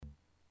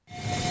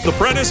The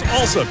Prentice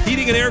Allsup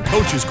Heating and Air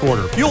Coaches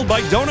Corner, fueled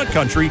by Donut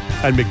Country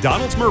and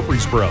McDonald's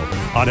Murfreesboro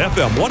on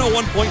FM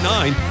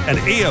 101.9 and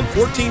AM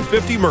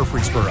 1450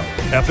 Murfreesboro,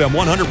 FM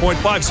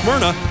 100.5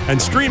 Smyrna,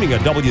 and streaming at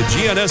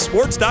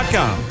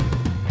WGNSSports.com.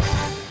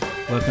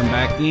 Welcome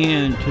back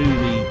in to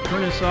the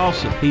Prentice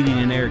Allsup Heating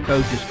and Air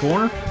Coaches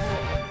Corner,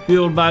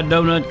 fueled by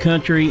Donut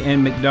Country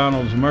and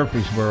McDonald's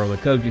Murfreesboro. The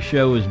Coaches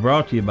Show is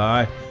brought to you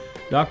by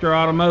Dr.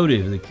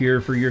 Automotive, the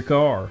cure for your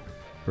car.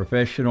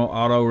 Professional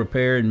auto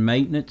repair and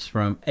maintenance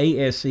from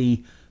ASE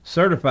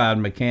certified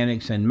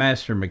mechanics and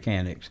master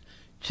mechanics.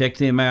 Check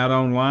them out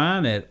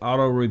online at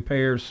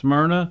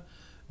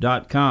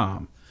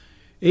autorepairsmyrna.com.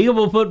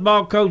 Eagleville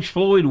football coach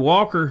Floyd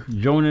Walker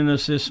joining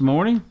us this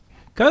morning.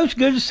 Coach,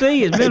 good to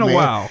see you. It's been a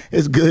while.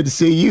 It's good to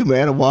see you,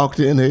 man. I walked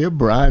in here.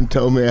 Brian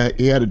told me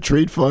he had a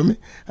treat for me.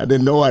 I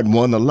didn't know I'd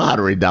won the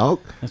lottery, dog.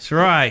 That's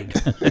right.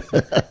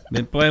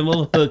 Been playing a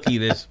little hooky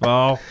this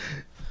fall.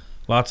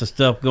 Lots of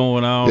stuff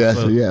going on.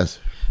 Yes.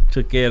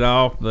 Took it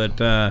off,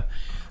 but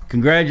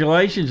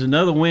congratulations.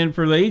 Another win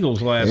for the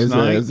Eagles last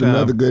night. It's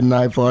another good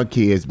night for our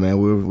kids,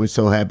 man. We're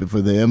so happy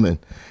for them and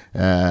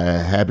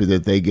happy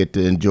that they get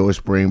to enjoy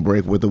spring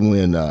break with a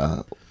win.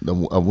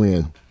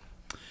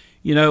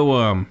 You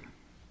know,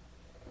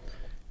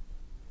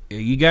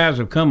 you guys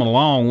have come a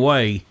long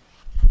way,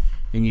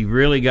 and you've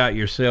really got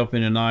yourself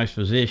in a nice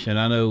position.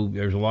 I know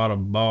there's a lot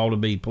of ball to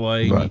be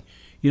played. Right.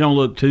 You don't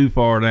look too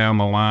far down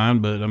the line,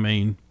 but, I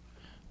mean,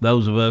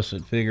 those of us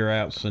that figure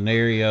out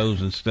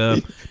scenarios and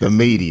stuff. The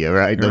media,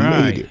 right? The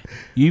media.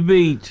 You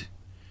beat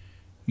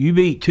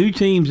two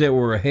teams that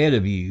were ahead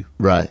of you.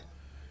 Right.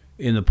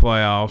 In the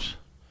playoffs,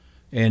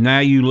 and now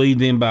you lead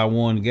them by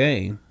one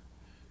game.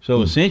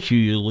 So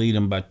essentially you lead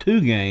them by 2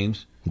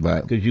 games.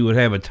 Right. Because you would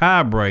have a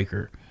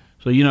tiebreaker.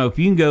 So, you know, if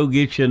you can go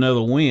get you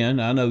another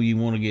win, I know you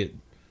want to get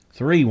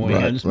 3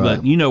 wins, right.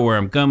 But you know where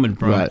I'm coming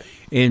from. Right.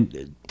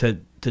 And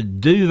to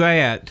do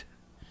that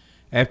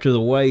after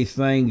the way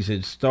things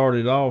had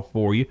started off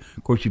for you,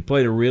 of course, you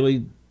played a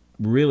really,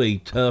 really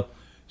tough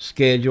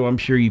schedule. I'm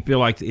sure you feel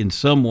like in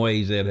some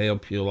ways that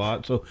helps you a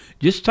lot. So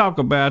just talk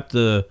about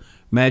the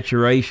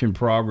maturation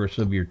progress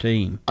of your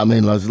team. I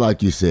mean,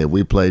 like you said,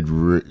 we played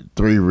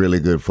 3 really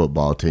good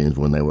football teams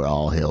when they were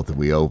all healthy.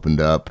 We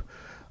opened up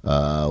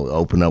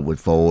with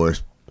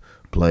Forest,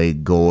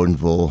 played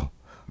Gordonsville.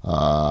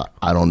 I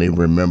don't even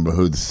remember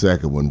who the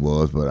second one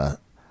was, but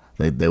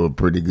they were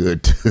pretty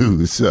good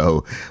too.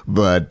 So,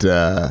 but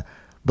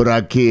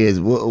our kids,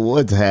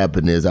 what's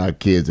happened is our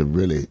kids have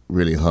really,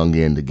 really hung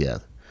in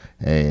together.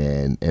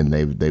 And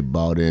they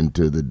bought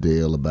into the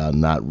deal about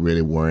not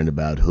really worrying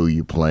about who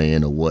you're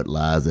playing or what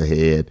lies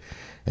ahead,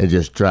 and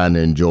just trying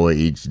to enjoy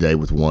each day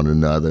with one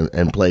another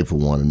and play for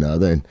one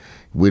another. And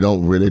we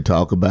don't really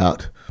talk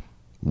about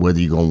whether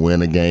you're gonna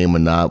win a game or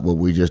not. What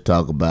we just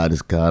talk about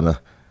is kind of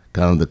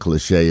the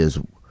cliche is,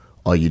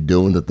 are you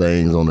doing the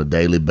things on a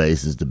daily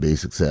basis to be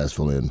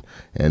successful? And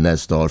that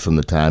starts from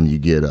the time you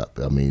get up.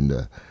 I mean,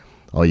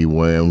 are you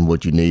wearing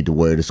what you need to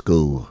wear to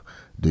school?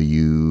 Do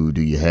you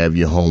have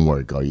your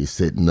homework? Are you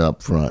sitting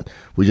up front?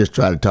 We just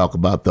try to talk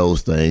about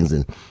those things,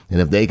 and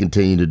if they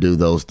continue to do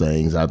those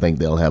things, I think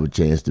they'll have a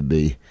chance to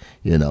be,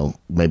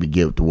 maybe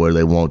get to where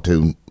they want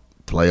to,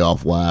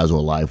 playoff-wise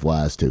or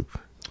life-wise too.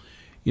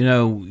 You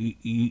know,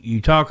 you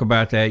talk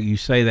about that, you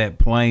say that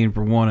playing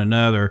for one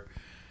another.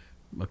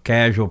 A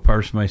casual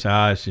person may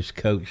say, it's just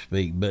coach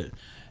speak, but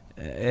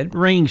it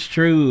rings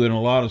true in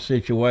a lot of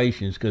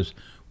situations, because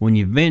when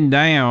you've been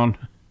down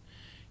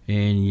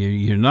and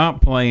you're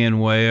not playing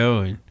well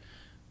and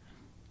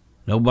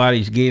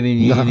nobody's giving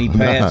you any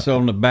pats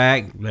on the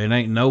back,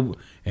 and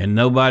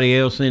nobody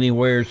else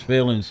anywhere is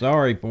feeling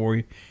sorry for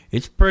you,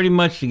 it's pretty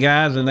much the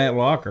guys in that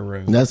locker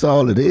room. That's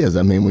all it is.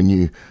 I mean, when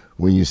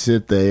you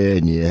sit there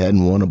and you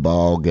hadn't won a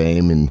ball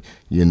game, and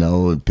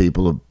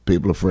people are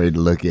afraid to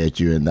look at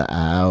you in the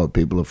eye, or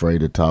people are afraid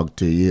to talk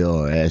to you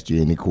or ask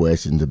you any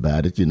questions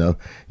about it,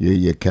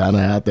 you're kind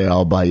of out there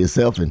all by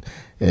yourself, and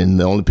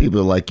the only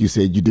people, like you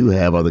said, you do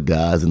have are the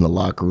guys in the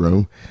locker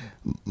room.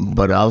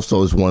 But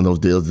also it's one of those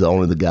deals that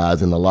only the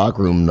guys in the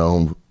locker room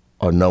knowing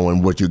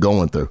what you're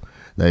going through.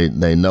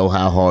 They know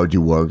how hard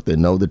you work. They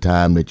know the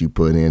time that you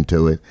put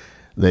into it.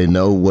 They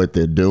know what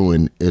they're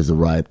doing is the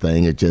right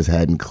thing. It just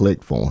hadn't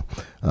clicked for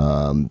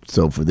them.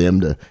 So for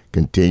them to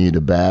continue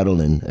to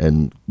battle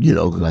and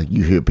like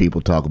you hear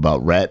people talk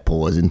about rat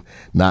poison,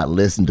 not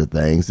listen to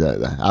things,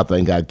 I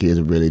think our kids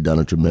have really done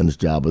a tremendous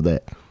job of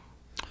that.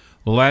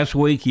 Well, last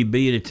week you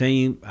beat a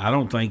team I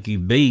don't think you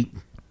beat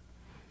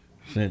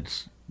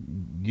since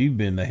you've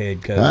been the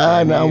head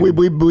coach. No,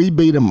 we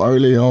beat them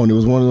early on. It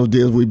was one of those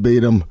deals we beat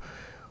them.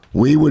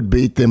 We would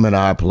beat them at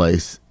our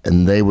place,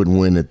 and they would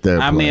win at their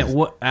place.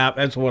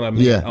 That's what I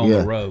meant on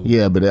the road.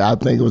 Yeah, but I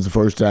think it was the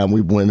first time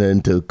we went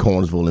into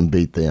Cornersville and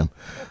beat them,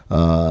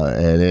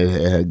 and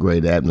it had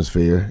great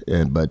atmosphere.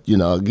 But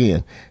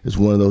again, it's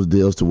one of those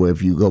deals to where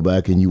if you go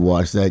back and you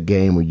watch that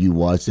game, or you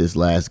watch this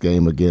last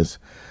game against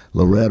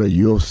Loretta,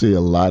 you'll see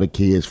a lot of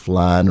kids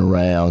flying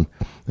around,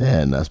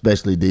 and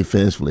especially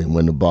defensively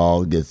when the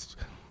ball gets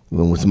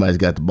when somebody's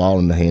got the ball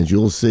in their hands,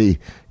 you'll see,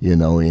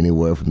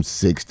 anywhere from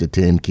 6 to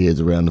 10 kids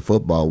around the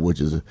football,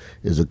 which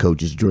is a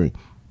coach's dream.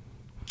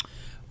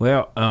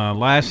 Well,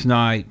 last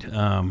night,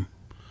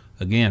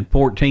 again,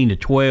 14-12,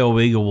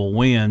 Eagleville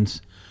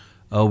wins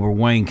over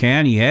Wayne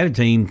County. You had a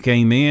team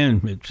came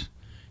in, it's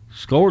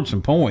scored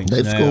some points.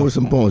 They've scored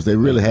some points. They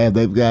really have.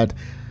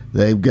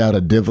 They've got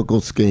a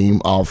difficult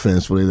scheme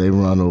offensively. They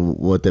run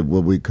what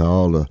we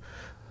call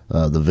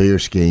the Veer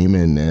scheme,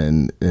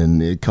 and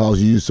it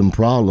causes you some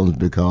problems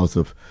because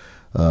of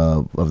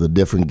the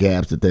different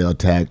gaps that they'll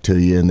attack to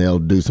you, and they'll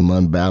do some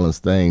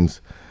unbalanced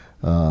things.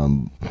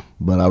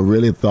 But I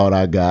really thought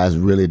our guys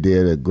really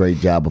did a great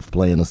job of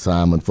playing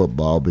assignment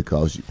football,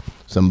 because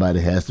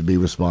somebody has to be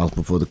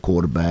responsible for the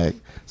quarterback,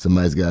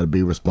 somebody's got to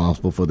be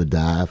responsible for the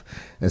dive,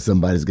 and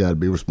somebody's got to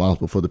be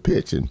responsible for the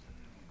pitch. And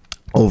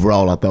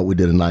overall, I thought we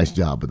did a nice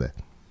job of that.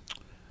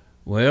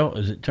 Well,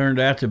 as it turned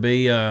out to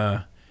be,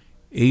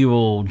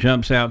 Eagle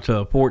jumps out to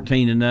a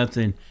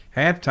 14-0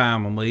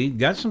 halftime lead.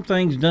 Got some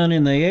things done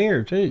in the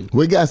air too.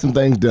 We got some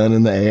things done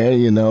in the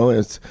air.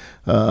 It's.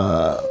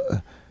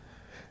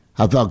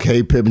 I thought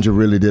Kay Pippinger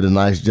really did a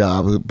nice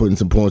job of putting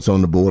some points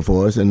on the board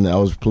for us, and I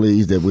was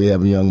pleased that we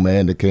have a young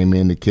man that came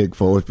in to kick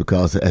for us,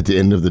 because at the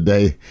end of the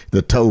day,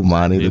 the toe,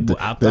 Monty,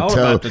 the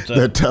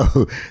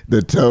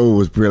toe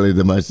was really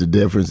much the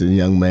difference. And a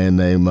young man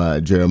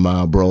named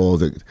Jeremiah Broyles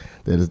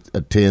that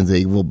attends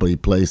Eagleville, but he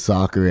plays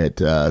soccer at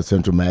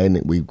Central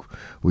Magnet. We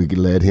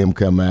let him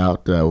come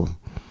out to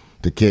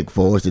kick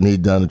for us, and he's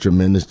done a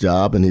tremendous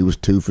job, and he was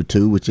 2 for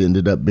 2, which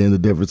ended up being the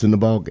difference in the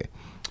ballgame.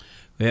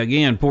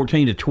 Again,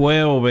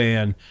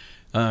 14-12,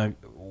 and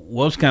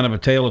was kind of a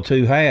tale of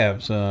two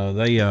halves.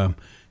 They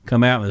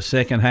come out in the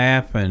second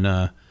half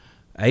and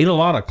ate a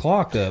lot of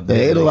clock up.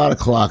 They ate a lot of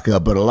clock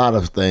up, but a lot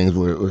of things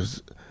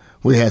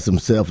we had some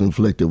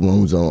self-inflicted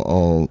wounds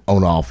on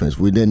offense.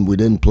 We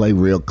didn't play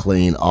real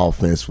clean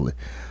offensively.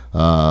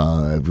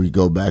 If we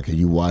go back and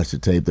you watch the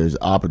tape, there's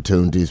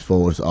opportunities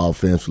for us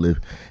offensively,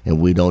 and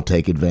we don't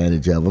take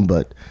advantage of them.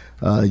 But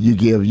you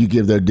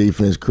give their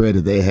defense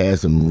credit; they had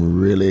some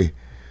really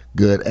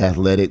good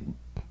athletic,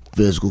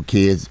 physical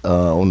kids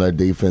on their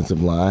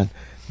defensive line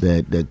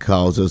that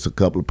caused us a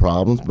couple of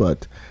problems.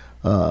 But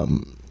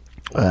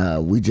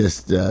we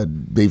just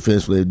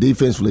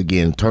defensively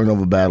again,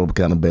 turnover battle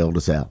kind of bailed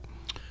us out.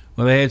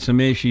 Well, they had some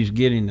issues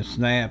getting the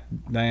snap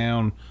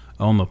down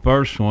on the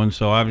first one,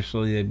 so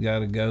obviously they've got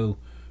to go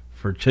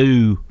for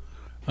 2.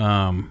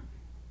 How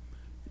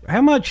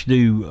much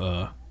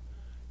do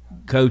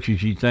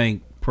coaches, you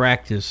think,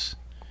 practice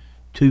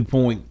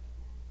 2-point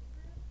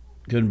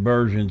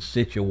conversion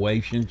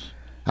situations?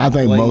 I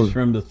think most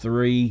from the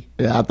 3.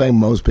 Yeah, I think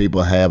most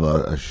people have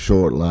a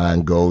short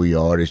line, goal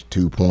yardage,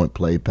 2-point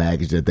play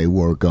package that they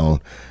work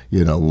on,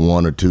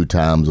 1 or 2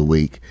 times a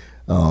week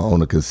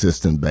on a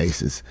consistent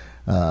basis.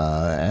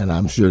 And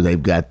I'm sure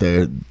they've got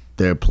their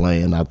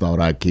plan. I thought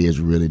our kids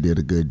really did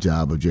a good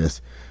job of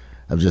just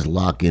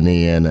locking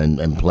in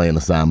and playing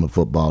assignment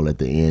football at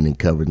the end and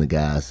covering the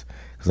guys.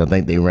 Because I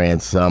think they ran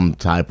some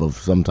type of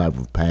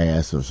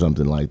pass or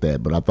something like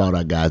that. But I thought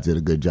our guys did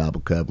a good job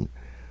of covering.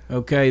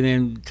 Okay,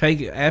 then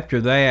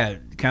after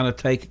that, kind of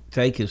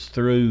take us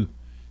through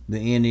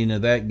the ending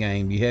of that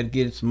game. You had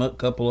to get a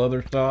couple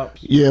other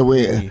stops. Yeah,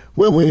 we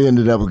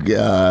ended up.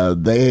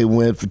 They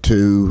went for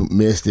 2,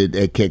 missed it.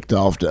 They kicked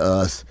off to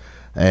us,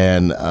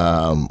 and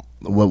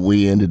what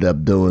we ended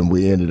up doing,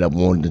 we ended up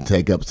wanting to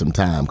take up some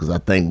time, because I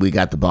think we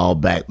got the ball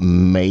back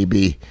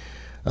maybe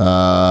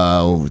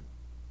 5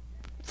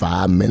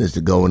 minutes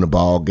to go in the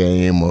ball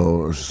game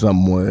or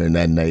somewhere in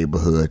that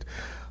neighborhood.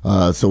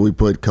 So we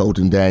put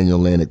Colton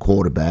Daniel in at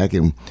quarterback,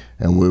 and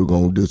we were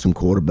going to do some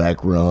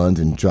quarterback runs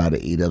and try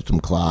to eat up some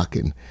clock.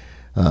 And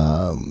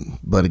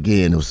but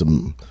again, there was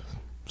some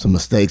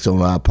mistakes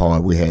on our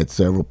part. We had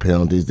several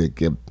penalties that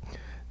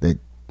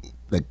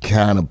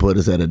kind of put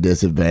us at a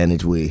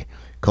disadvantage.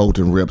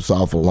 Colton rips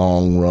off a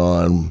long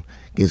run,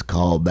 gets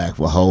called back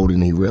for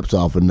holding. He rips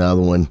off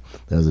another one.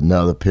 There's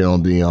another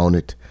penalty on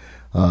it.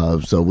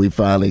 So we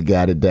finally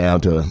got it down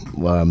to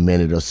a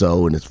minute or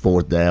so, and it's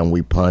 4th down.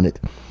 We punt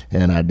it,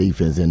 and our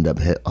defense ended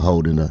up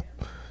holding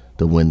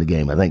to win the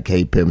game. I think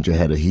Kay Pippinger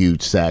had a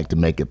huge sack to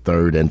make it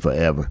 3rd and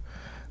forever,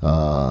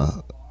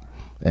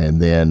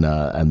 and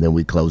then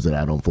we closed it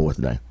out on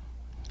 4th down.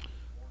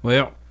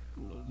 Well,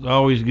 it's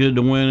always good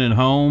to win at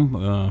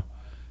home.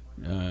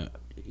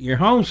 Your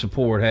home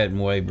support hadn't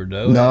wavered,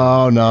 though.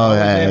 No. We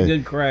have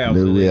good crowds.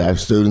 Our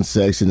student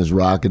section is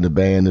rocking. The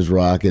band is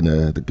rocking.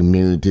 The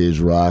community is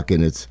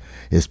rocking. It's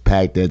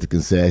packed at the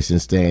concession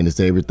stand.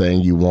 It's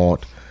everything you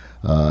want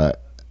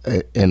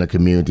in a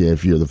community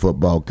if you're the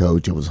football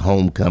coach. It was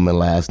homecoming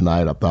last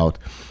night. I thought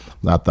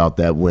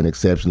that went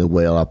exceptionally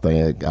well. I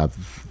think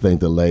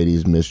the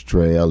ladies, Miss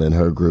Trail and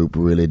her group,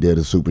 really did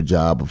a super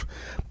job of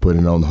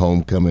putting on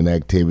homecoming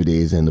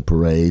activities and the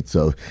parade.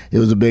 So it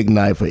was a big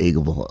night for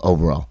Eagleville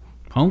overall.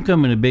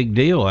 Homecoming a big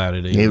deal out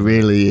of it. It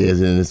really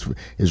is, and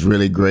it's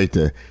really great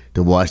to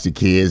watch the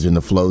kids and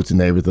the floats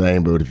and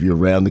everything. But if you're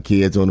around the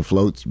kids on the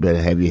floats, you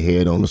better have your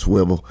head on the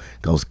swivel,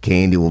 because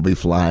candy will be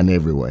flying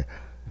everywhere.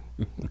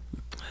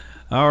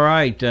 All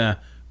right.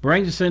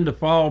 Brings us into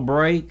fall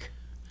break.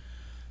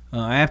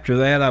 After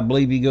that, I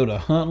believe you go to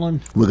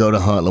Huntland. We'll go to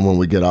Huntland when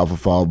we get off of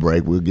fall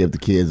break. We'll give the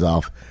kids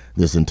off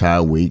this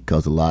entire week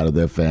because a lot of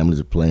their families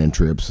are planning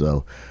trips.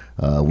 So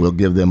we'll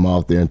give them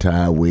off their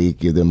entire week,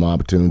 give them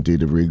opportunity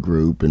to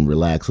regroup and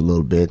relax a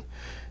little bit.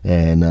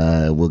 And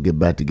we'll get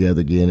back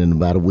together again in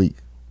about a week.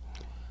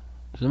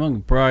 Someone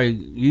could probably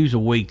use a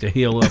week to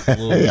heal up a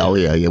little bit. Oh,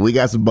 yeah. We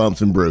got some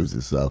bumps and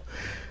bruises. So,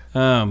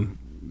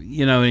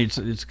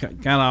 it's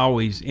kind of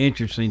always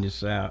interesting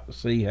to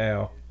see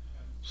how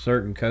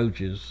certain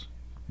coaches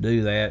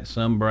do that.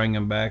 Some bring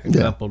them back a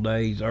couple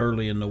days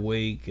early in the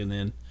week and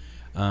then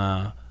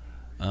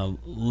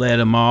let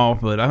them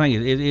off. But I think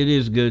it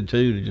is good,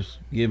 too, to just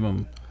give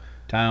them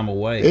time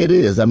away. It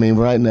is. I mean,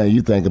 right now,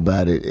 you think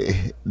about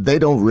it, they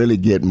don't really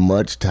get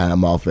much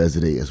time off as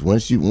it is.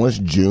 Once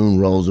June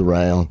rolls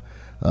around,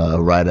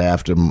 right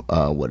after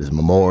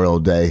Memorial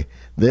Day,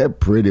 they're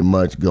pretty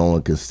much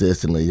going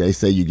consistently. They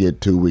say you get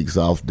 2 weeks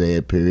off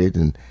dead period,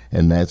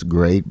 and that's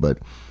great. But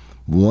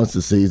once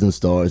the season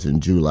starts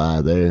in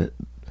July,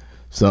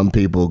 some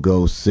people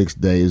go 6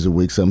 days a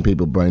week. Some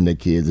people bring their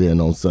kids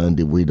in on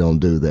Sunday. We don't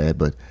do that.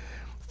 But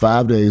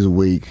 5 days a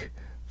week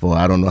for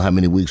I don't know how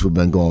many weeks we've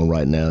been going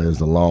right now is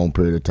a long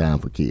period of time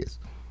for kids.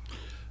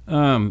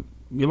 You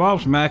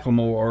lost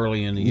McLemore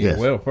early in the year. Yes.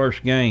 Well,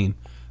 first game.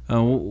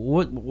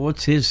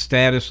 What's his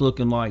status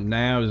looking like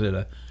now? Is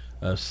it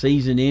a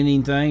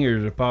season-ending thing, or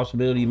is there a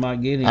possibility you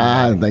might get him?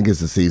 I think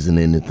it's a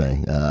season-ending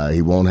thing.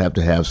 He won't have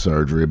to have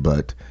surgery,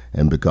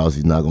 and because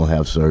he's not going to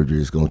have surgery,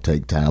 it's going to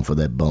take time for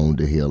that bone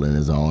to heal in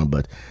his arm.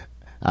 But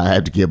I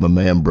have to give my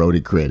man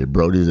Brody credit.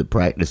 Brody's at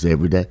practice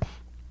every day.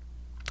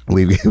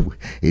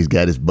 He's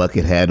got his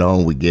bucket hat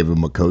on. We give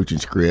him a coaching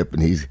script,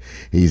 and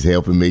he's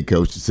helping me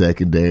coach the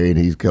secondary, and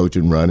he's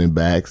coaching running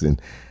backs.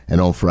 And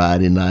on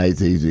Friday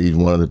nights, he's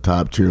one of the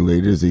top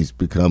cheerleaders. He's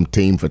become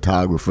team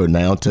photographer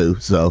now too.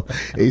 So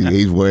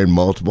he's wearing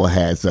multiple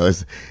hats. So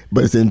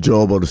it's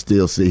enjoyable to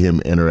still see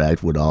him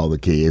interact with all the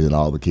kids, and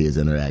all the kids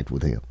interact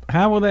with him.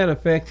 How will that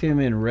affect him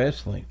in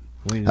wrestling?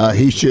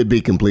 He should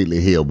be completely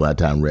healed by the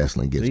time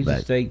wrestling gets back.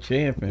 He's a state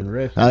champ in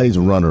wrestling. He's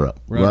a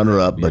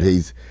runner-up, but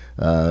he's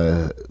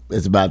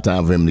it's about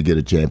time for him to get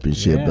a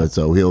championship. Yeah. But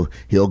so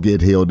he'll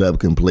get healed up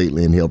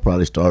completely, and he'll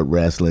probably start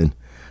wrestling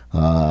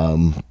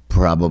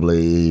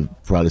probably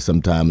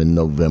sometime in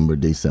November,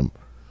 December.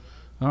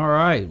 All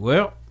right.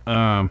 Well,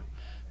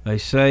 they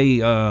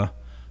say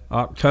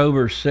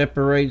October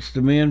separates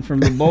the men from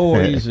the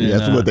boys. And,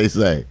 that's what they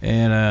say.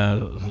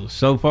 And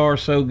so far,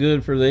 so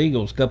good for the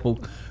Eagles. Couple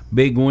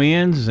big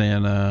wins,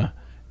 and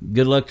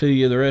good luck to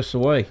you the rest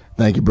of the way.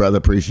 Thank you, brother.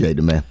 Appreciate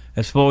it, man.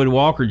 That's Floyd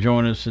Walker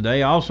joining us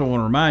today. I also want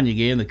to remind you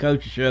again, the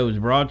Coach's Show is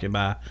brought to you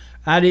by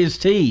Ideas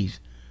Tees,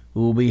 who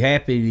will be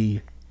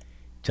happy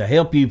to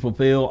help you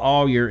fulfill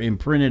all your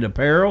imprinted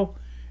apparel,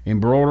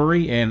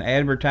 embroidery, and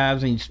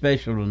advertising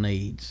special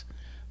needs.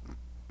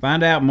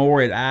 Find out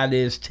more at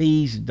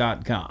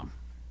ideastees.com.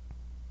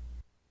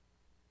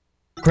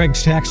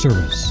 Craig's Tax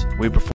Service. We perform